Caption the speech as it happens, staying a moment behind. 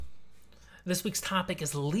This week's topic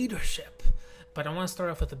is leadership, but I want to start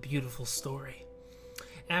off with a beautiful story.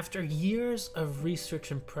 After years of research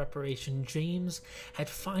and preparation, James had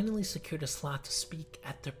finally secured a slot to speak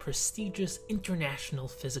at the prestigious International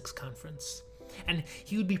Physics Conference. And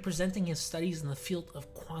he would be presenting his studies in the field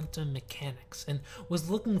of quantum mechanics and was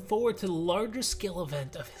looking forward to the largest scale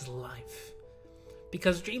event of his life.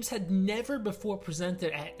 Because James had never before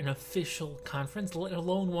presented at an official conference, let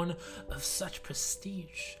alone one of such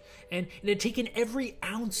prestige. And it had taken every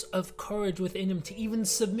ounce of courage within him to even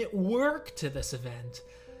submit work to this event.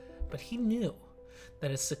 But he knew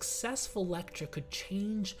that a successful lecture could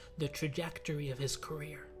change the trajectory of his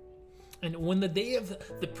career. And when the day of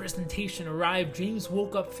the presentation arrived, James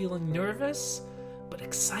woke up feeling nervous, but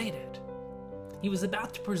excited. He was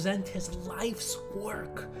about to present his life's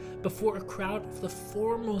work before a crowd of the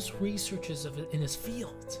foremost researchers in his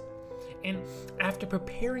field. And after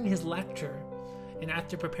preparing his lecture, and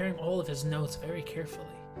after preparing all of his notes very carefully,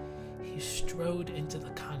 he strode into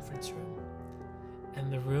the conference room.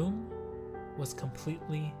 And the room was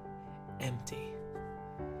completely empty.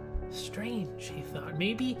 Strange, he thought.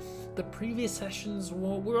 Maybe the previous sessions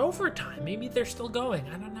were overtime. Maybe they're still going.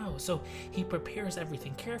 I don't know. So he prepares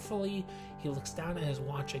everything carefully. He looks down at his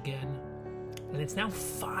watch again. And it's now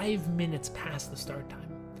 5 minutes past the start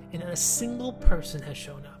time. And not a single person has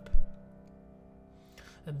shown up.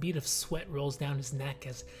 A bead of sweat rolls down his neck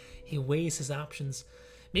as he weighs his options.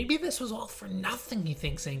 Maybe this was all for nothing, he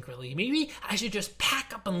thinks angrily. Maybe I should just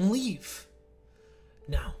pack up and leave.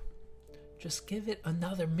 No. Just give it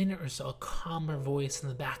another minute or so, a calmer voice in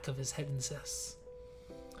the back of his head insists.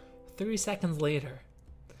 30 seconds later,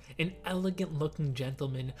 an elegant-looking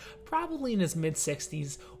gentleman, probably in his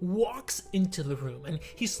mid-60s, walks into the room, and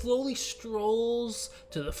he slowly strolls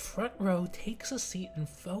to the front row, takes a seat, and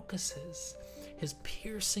focuses his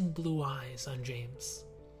piercing blue eyes on James.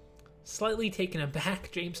 Slightly taken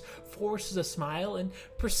aback, James forces a smile and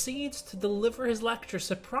proceeds to deliver his lecture,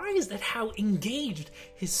 surprised at how engaged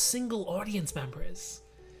his single audience member is.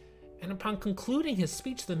 And upon concluding his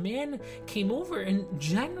speech, the man came over and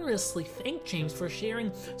generously thanked James for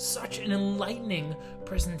sharing such an enlightening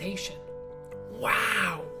presentation.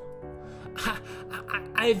 Wow!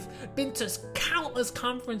 I've been to countless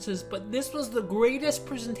conferences, but this was the greatest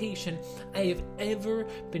presentation I have ever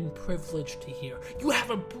been privileged to hear. You have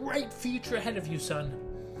a bright future ahead of you, son.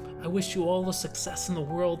 I wish you all the success in the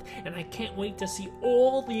world, and I can't wait to see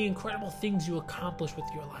all the incredible things you accomplish with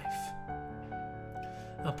your life.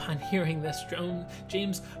 Upon hearing this,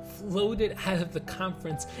 James floated out of the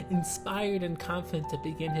conference, inspired and confident to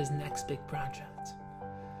begin his next big project.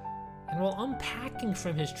 And while unpacking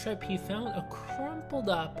from his trip, he found a crumpled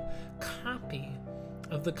up copy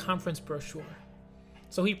of the conference brochure.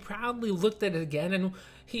 So he proudly looked at it again, and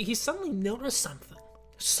he suddenly noticed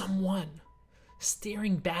someone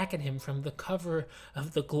staring back at him from the cover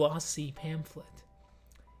of the glossy pamphlet.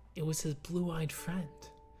 It was his blue-eyed friend.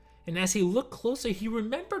 And as he looked closer, he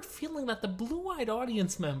remembered feeling that the blue-eyed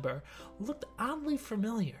audience member looked oddly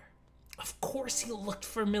familiar. Of course he looked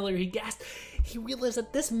familiar, he gasped. He realized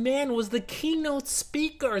that this man was the keynote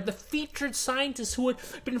speaker, the featured scientist who had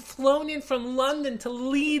been flown in from London to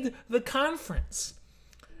lead the conference.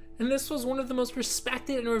 And this was one of the most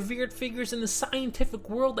respected and revered figures in the scientific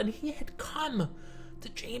world, and he had come to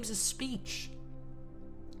James's speech.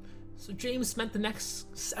 So James spent the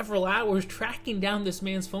next several hours tracking down this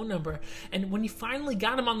man's phone number, and when he finally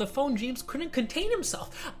got him on the phone, James couldn't contain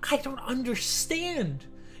himself. I don't understand.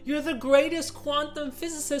 You're the greatest quantum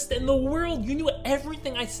physicist in the world. You knew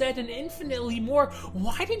everything I said and infinitely more.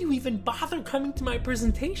 Why did you even bother coming to my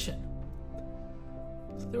presentation?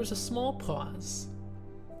 So there was a small pause,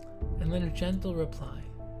 and then a gentle reply.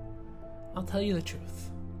 I'll tell you the truth.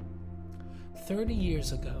 30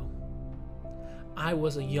 years ago, I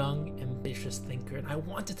was a young, ambitious thinker, and I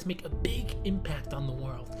wanted to make a big impact on the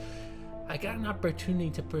world. I got an opportunity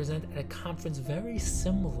to present at a conference very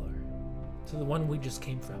similar to the one we just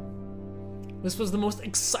came from. This was the most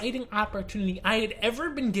exciting opportunity I had ever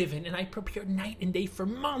been given, and I prepared night and day for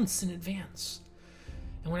months in advance.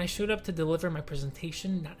 And when I showed up to deliver my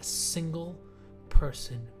presentation, not a single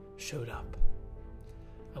person showed up.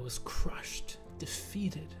 I was crushed,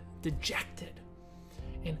 defeated, dejected,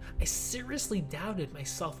 and I seriously doubted my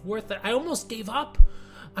self-worth that I almost gave up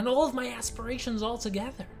on all of my aspirations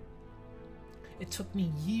altogether. It took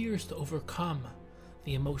me years to overcome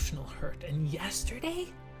the emotional hurt, and yesterday,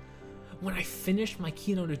 when I finished my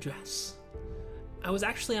keynote address, I was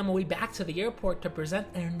actually on my way back to the airport to present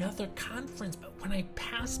at another conference, but when I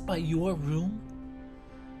passed by your room,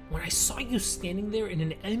 when I saw you standing there in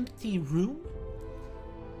an empty room,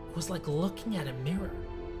 it was like looking at a mirror.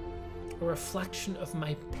 a reflection of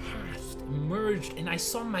my past emerged, and I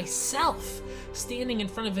saw myself standing in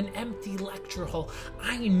front of an empty lecture hall.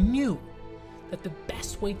 I knew that the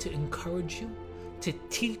best way to encourage you, to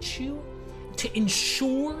teach you, to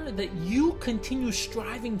ensure that you continue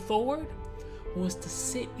striving forward was to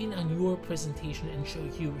sit in on your presentation and show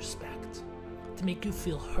you respect, to make you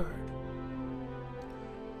feel heard.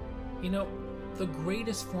 You know, the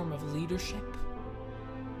greatest form of leadership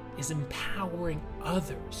is empowering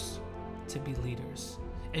others to be leaders.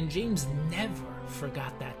 And James never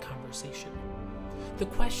forgot that conversation. The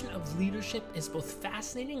question of leadership is both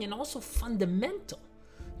fascinating and also fundamental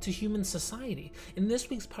to human society. In this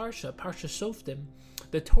week's Parsha Shoftim,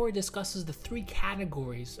 the Torah discusses the three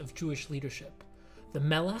categories of Jewish leadership: the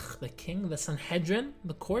Melech, the king; the Sanhedrin,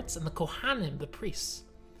 the courts; and the Kohanim, the priests.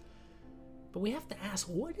 But we have to ask,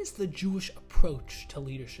 what is the Jewish approach to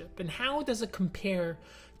leadership, and how does it compare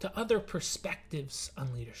to other perspectives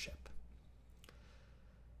on leadership?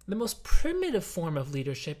 The most primitive form of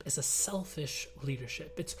leadership is a selfish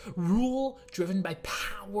leadership. It's rule driven by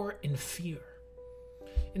power and fear.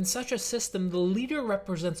 In such a system, the leader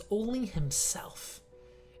represents only himself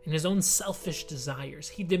and his own selfish desires.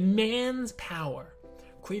 He demands power,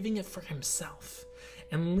 craving it for himself,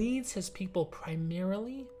 and leads his people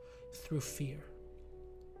primarily through fear.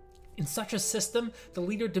 In such a system, the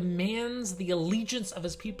leader demands the allegiance of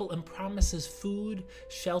his people and promises food,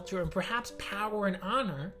 shelter, and perhaps power and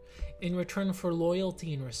honor in return for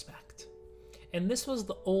loyalty and respect. And this was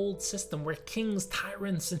the old system where kings,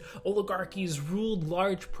 tyrants, and oligarchies ruled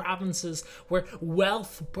large provinces, where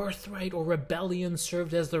wealth, birthright, or rebellion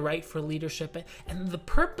served as the right for leadership. And the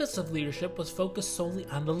purpose of leadership was focused solely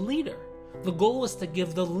on the leader. The goal was to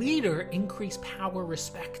give the leader increased power,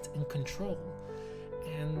 respect, and control.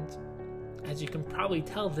 And as you can probably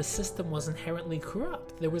tell, the system was inherently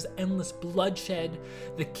corrupt. There was endless bloodshed.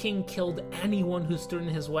 The king killed anyone who stood in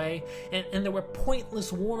his way. And there were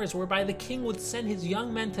pointless wars whereby the king would send his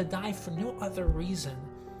young men to die for no other reason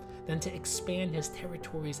than to expand his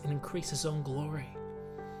territories and increase his own glory.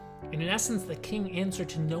 And in essence, the king answered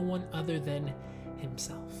to no one other than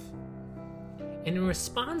himself. And in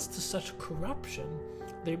response to such corruption,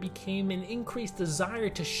 there became an increased desire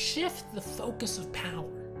to shift the focus of power.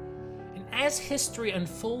 And as history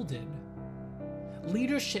unfolded,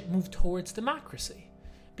 leadership moved towards democracy,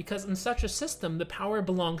 because in such a system, the power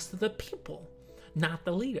belongs to the people, not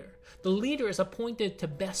the leader. The leader is appointed to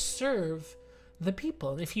best serve the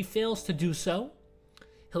people, and if he fails to do so,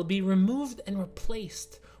 he'll be removed and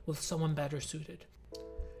replaced with someone better suited.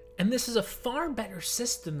 And this is a far better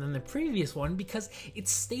system than the previous one because it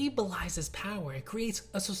stabilizes power. It creates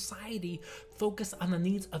a society focused on the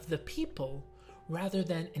needs of the people rather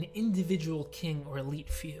than an individual king or elite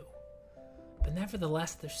few. But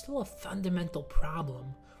nevertheless, there's still a fundamental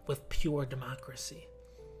problem with pure democracy.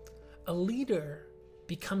 A leader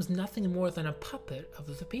becomes nothing more than a puppet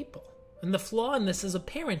of the people. And the flaw in this is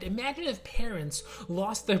apparent. Imagine if parents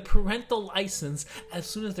lost their parental license as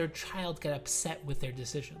soon as their child got upset with their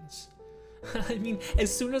decisions. I mean,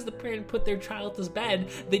 as soon as the parent put their child to bed,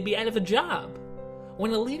 they'd be out of a job.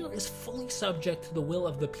 When a leader is fully subject to the will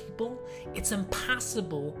of the people, it's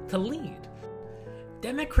impossible to lead.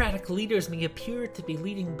 Democratic leaders may appear to be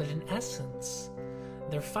leading, but in essence,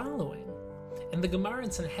 they're following. And the Gemara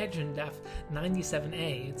in Sanhedrin, Daf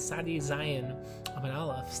 97a, Sadi Zayin Amud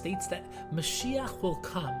Aleph, states that Mashiach will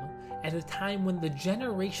come at a time when the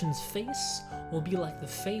generation's face will be like the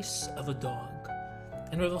face of a dog.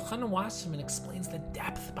 And Rav Elchanan Wasserman explains the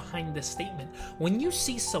depth behind this statement. When you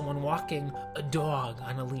see someone walking a dog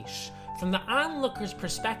on a leash, from the onlooker's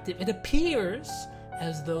perspective, it appears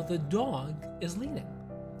as though the dog is leading.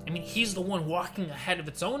 I mean, he's the one walking ahead of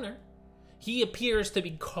its owner. He appears to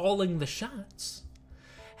be calling the shots.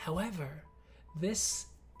 However, this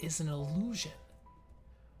is an illusion.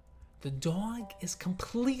 The dog is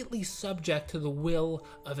completely subject to the will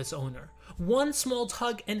of its owner. One small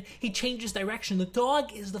tug and he changes direction. The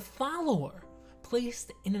dog is the follower,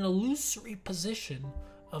 placed in an illusory position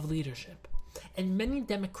of leadership. And many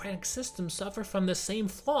democratic systems suffer from the same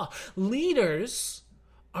flaw. Leaders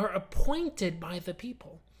are appointed by the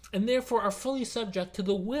people and therefore are fully subject to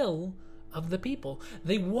the will of the people.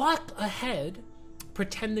 They walk ahead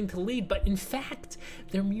pretending to lead, but in fact,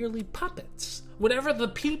 they're merely puppets. Whatever the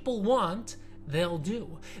people want, they'll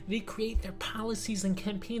do. They create their policies and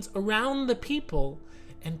campaigns around the people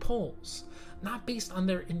and polls, not based on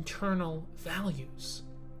their internal values.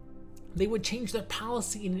 They would change their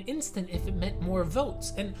policy in an instant if it meant more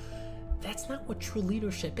votes, and that's not what true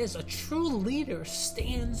leadership is. A true leader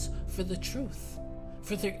stands for the truth,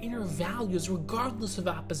 for their inner values regardless of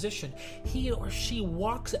opposition. He or she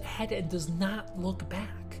walks ahead and does not look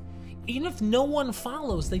back. Even if no one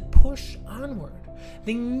follows, they push onward.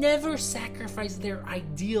 They never sacrifice their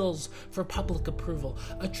ideals for public approval.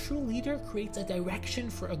 A true leader creates a direction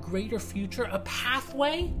for a greater future, a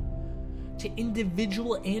pathway to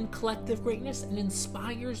individual and collective greatness, and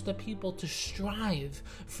inspires the people to strive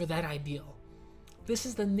for that ideal. This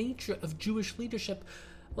is the nature of Jewish leadership.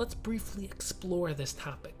 Let's briefly explore this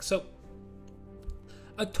topic. So,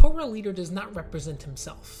 a Torah leader does not represent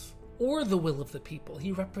himself or the will of the people.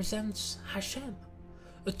 He represents Hashem.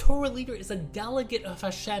 A Torah leader is a delegate of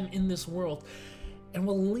Hashem in this world and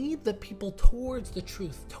will lead the people towards the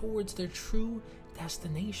truth, towards their true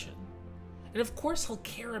destination. And of course, he'll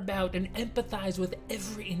care about and empathize with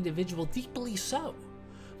every individual, deeply so.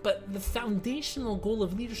 But the foundational goal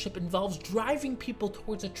of leadership involves driving people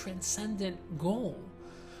towards a transcendent goal.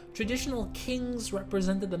 Traditional kings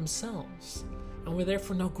represented themselves and were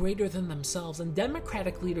therefore no greater than themselves, and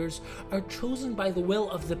democratic leaders are chosen by the will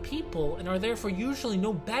of the people and are therefore usually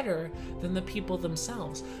no better than the people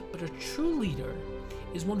themselves. But a true leader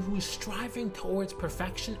is one who is striving towards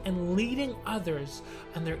perfection and leading others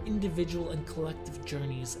on their individual and collective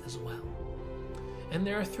journeys as well. And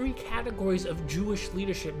there are three categories of Jewish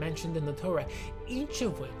leadership mentioned in the Torah, each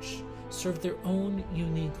of which serve their own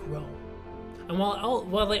unique role. And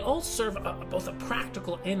while they all serve both a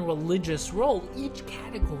practical and religious role, each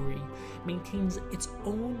category maintains its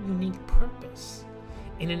own unique purpose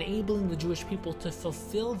in enabling the Jewish people to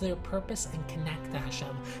fulfill their purpose and connect to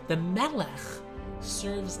Hashem. The Melech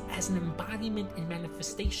serves as an embodiment and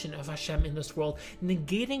manifestation of Hashem in this world,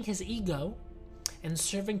 negating his ego and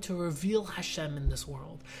serving to reveal Hashem in this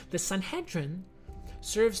world. The Sanhedrin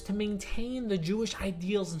serves to maintain the Jewish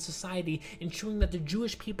ideals in society, ensuring that the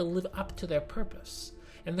Jewish people live up to their purpose.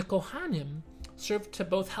 And the Kohanim serve to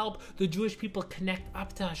both help the Jewish people connect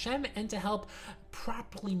up to Hashem and to help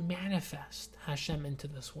properly manifest Hashem into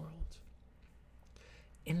this world.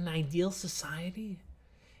 In an ideal society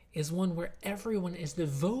is one where everyone is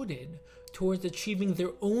devoted towards achieving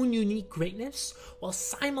their own unique greatness while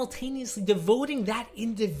simultaneously devoting that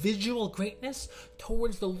individual greatness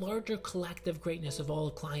towards the larger collective greatness of all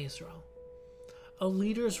of Klal Yisrael. A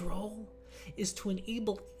leader's role is to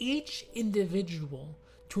enable each individual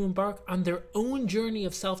to embark on their own journey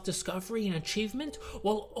of self-discovery and achievement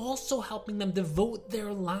while also helping them devote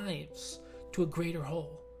their lives to a greater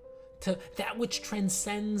whole, to that which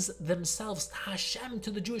transcends themselves, to Hashem,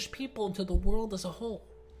 to the Jewish people, and to the world as a whole.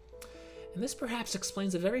 And this perhaps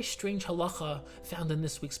explains a very strange halacha found in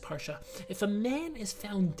this week's parsha. If a man is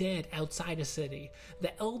found dead outside a city,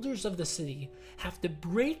 the elders of the city have to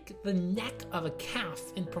break the neck of a calf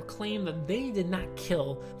and proclaim that they did not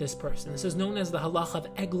kill this person. This is known as the halacha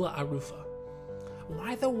of Egla Arufa.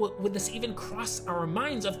 Why though would this even cross our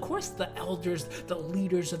minds? Of course the elders, the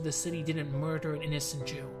leaders of the city didn't murder an innocent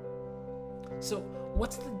Jew. So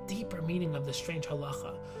what's the deeper meaning of this strange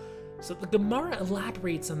halacha? So the Gemara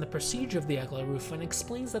elaborates on the procedure of the Egla Arufa and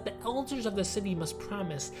explains that the elders of the city must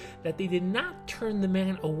promise that they did not turn the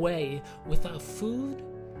man away without food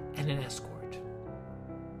and an escort.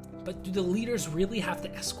 But do the leaders really have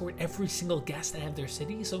to escort every single guest out of their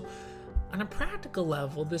city? So on a practical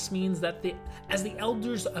level, this means that as the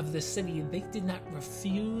elders of the city, they did not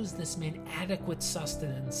refuse this man adequate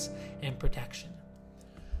sustenance and protection.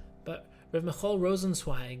 But Rav Michal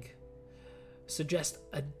Rosenzweig suggests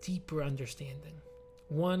a deeper understanding,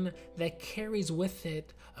 one that carries with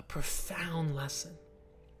it a profound lesson.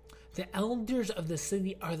 The elders of the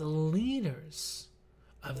city are the leaders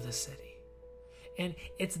of the city, and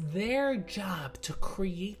it's their job to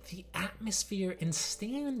create the atmosphere and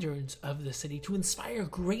standards of the city, to inspire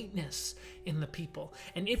greatness in the people.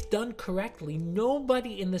 And if done correctly,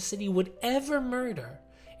 nobody in the city would ever murder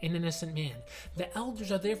an innocent man. The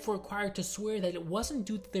elders are therefore required to swear that it wasn't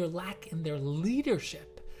due to their lack in their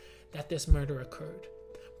leadership that this murder occurred,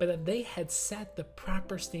 but that they had set the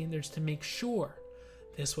proper standards to make sure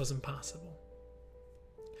this wasn't possible.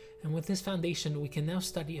 And with this foundation, we can now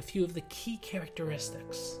study a few of the key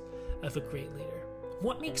characteristics of a great leader.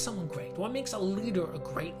 What makes someone great? What makes a leader a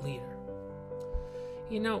great leader?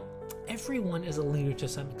 You know, everyone is a leader to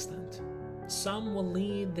some extent. Some will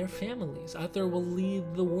lead their families, others will lead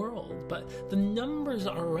the world, but the numbers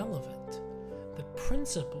are irrelevant. The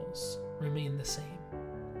principles remain the same.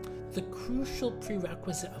 The crucial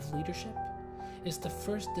prerequisite of leadership is to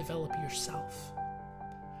first develop yourself.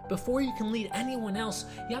 Before you can lead anyone else,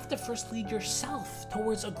 you have to first lead yourself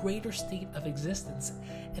towards a greater state of existence,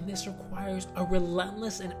 and this requires a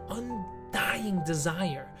relentless and undying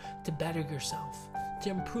desire to better yourself, to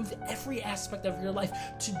improve every aspect of your life,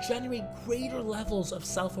 to generate greater levels of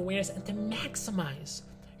self-awareness, and to maximize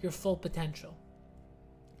your full potential.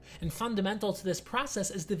 And fundamental to this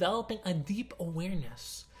process is developing a deep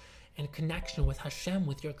awareness and connection with Hashem,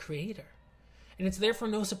 with your Creator. And it's therefore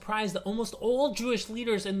no surprise that almost all Jewish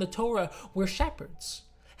leaders in the Torah were shepherds.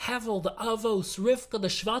 Hevel, the Avos, Rivka, the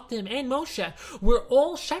Shvatim, and Moshe were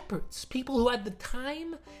all shepherds, people who had the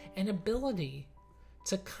time and ability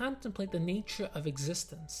to contemplate the nature of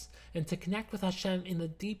existence and to connect with Hashem in the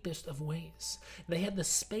deepest of ways. They had the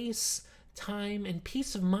space, time, and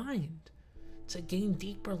peace of mind to gain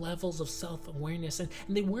deeper levels of self-awareness, and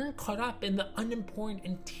they weren't caught up in the unimportant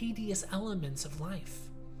and tedious elements of life.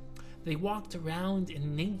 They walked around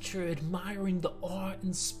in nature, admiring the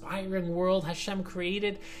awe-inspiring world Hashem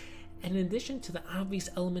created. And in addition to the obvious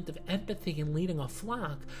element of empathy in leading a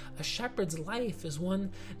flock, a shepherd's life is one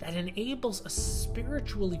that enables a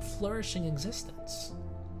spiritually flourishing existence.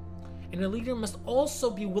 And a leader must also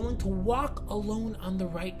be willing to walk alone on the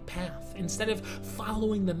right path instead of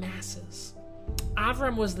following the masses.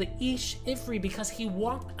 Avram was the Ish Ivri because he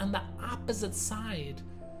walked on the opposite side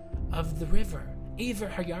of the river, Iver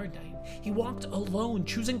HaYarden. He walked alone,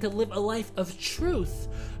 choosing to live a life of truth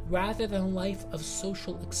rather than a life of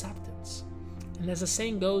social acceptance. And as the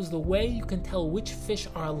saying goes, the way you can tell which fish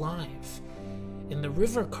are alive in the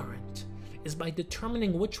river current is by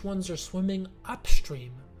determining which ones are swimming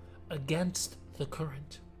upstream against the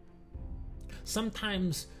current.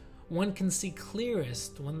 Sometimes one can see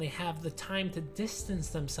clearest when they have the time to distance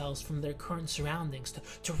themselves from their current surroundings,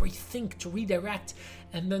 to rethink, to redirect,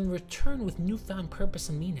 and then return with newfound purpose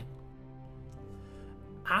and meaning.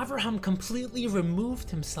 Avraham completely removed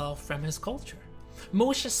himself from his culture.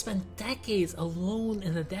 Moshe spent decades alone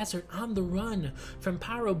in the desert, on the run from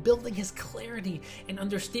Paro, building his clarity and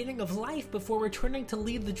understanding of life before returning to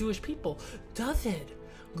lead the Jewish people. David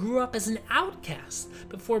grew up as an outcast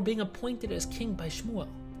before being appointed as king by Shmuel.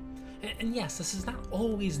 And yes, this is not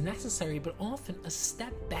always necessary, but often a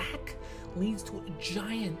step back leads to a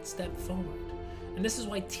giant step forward. And this is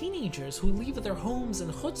why teenagers who leave their homes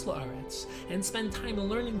in Chutz La'aretz and spend time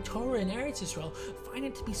learning Torah in Eretz Yisrael find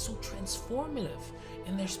it to be so transformative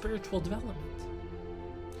in their spiritual development.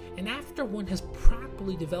 And after one has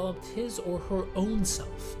properly developed his or her own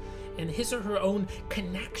self and his or her own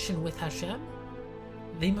connection with Hashem,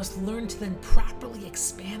 they must learn to then properly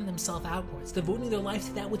expand themselves outwards, devoting their life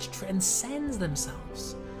to that which transcends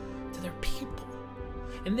themselves, to their people.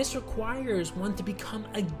 And this requires one to become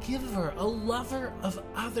a giver, a lover of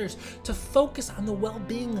others, to focus on the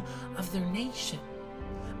well-being of their nation.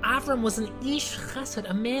 Avram was an Ish Chesed,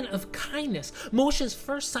 a man of kindness. Moshe's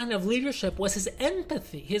first sign of leadership was his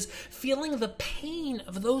empathy, his feeling the pain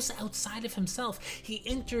of those outside of himself. He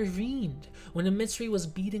intervened when a Mitzri was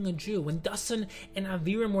beating a Jew, when Dasan and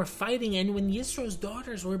Aviram were fighting, and when Yisro's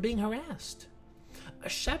daughters were being harassed. A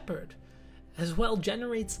shepherd as well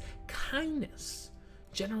generates kindness,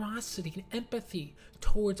 generosity, and empathy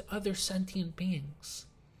towards other sentient beings.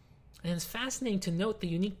 And it's fascinating to note the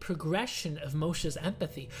unique progression of Moshe's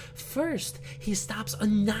empathy. First, he stops a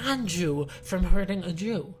non-Jew from hurting a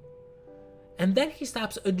Jew. And then he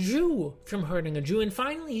stops a Jew from hurting a Jew. And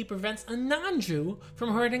finally, he prevents a non-Jew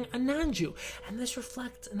from hurting a non-Jew. And this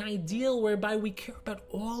reflects an ideal whereby we care about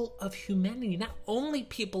all of humanity, not only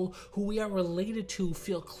people who we are related to,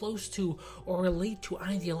 feel close to, or relate to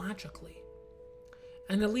ideologically.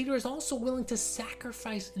 And the leader is also willing to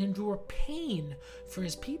sacrifice and endure pain for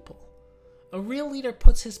his people. A real leader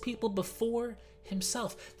puts his people before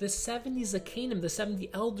himself. The 70 Zakanim, the 70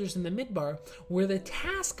 elders in the Midbar, were the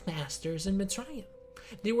taskmasters in Mitzrayim.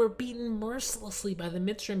 They were beaten mercilessly by the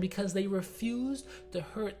Mitzrayim because they refused to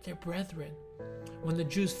hurt their brethren when the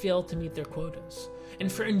Jews failed to meet their quotas.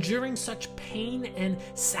 And for enduring such pain and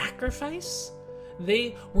sacrifice,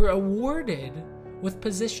 they were awarded with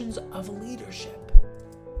positions of leadership.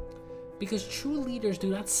 Because true leaders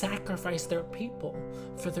do not sacrifice their people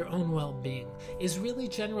for their own well-being. Israeli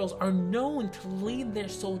generals are known to lead their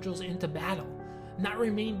soldiers into battle, not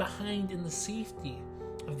remain behind in the safety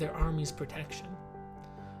of their army's protection.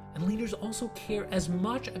 And leaders also care as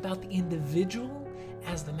much about the individual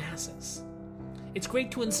as the masses. It's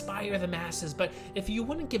great to inspire the masses, but if you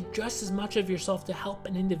wouldn't give just as much of yourself to help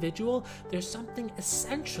an individual, there's something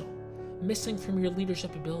essential missing from your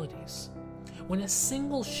leadership abilities. When a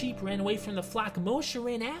single sheep ran away from the flock, Moshe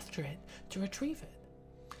ran after it to retrieve it.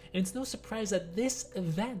 And it's no surprise that this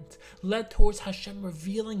event led towards Hashem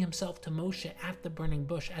revealing himself to Moshe at the burning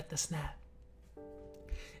bush, at the snap.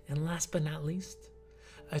 And last but not least,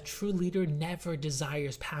 a true leader never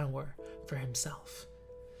desires power for himself.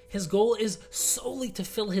 His goal is solely to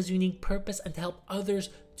fill his unique purpose and to help others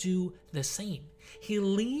do the same. He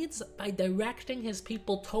leads by directing his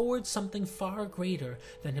people towards something far greater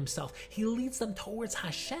than himself. He leads them towards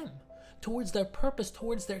Hashem, towards their purpose,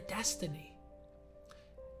 towards their destiny.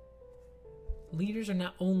 Leaders are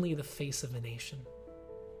not only the face of a nation,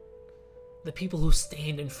 the people who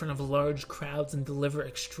stand in front of large crowds and deliver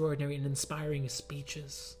extraordinary and inspiring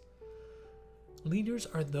speeches. Leaders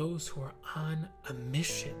are those who are on a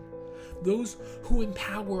mission, those who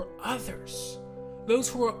empower others, those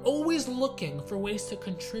who are always looking for ways to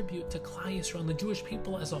contribute to Klal Yisrael and the Jewish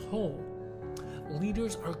people as a whole.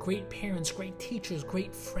 Leaders are great parents, great teachers,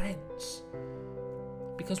 great friends,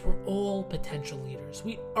 because we're all potential leaders.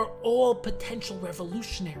 We are all potential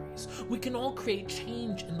revolutionaries. We can all create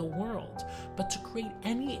change in the world, but to create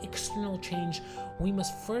any external change, we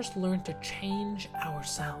must first learn to change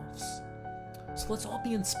ourselves. So let's all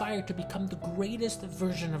be inspired to become the greatest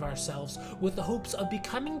version of ourselves with the hopes of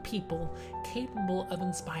becoming people capable of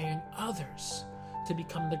inspiring others to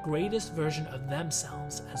become the greatest version of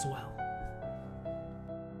themselves as well.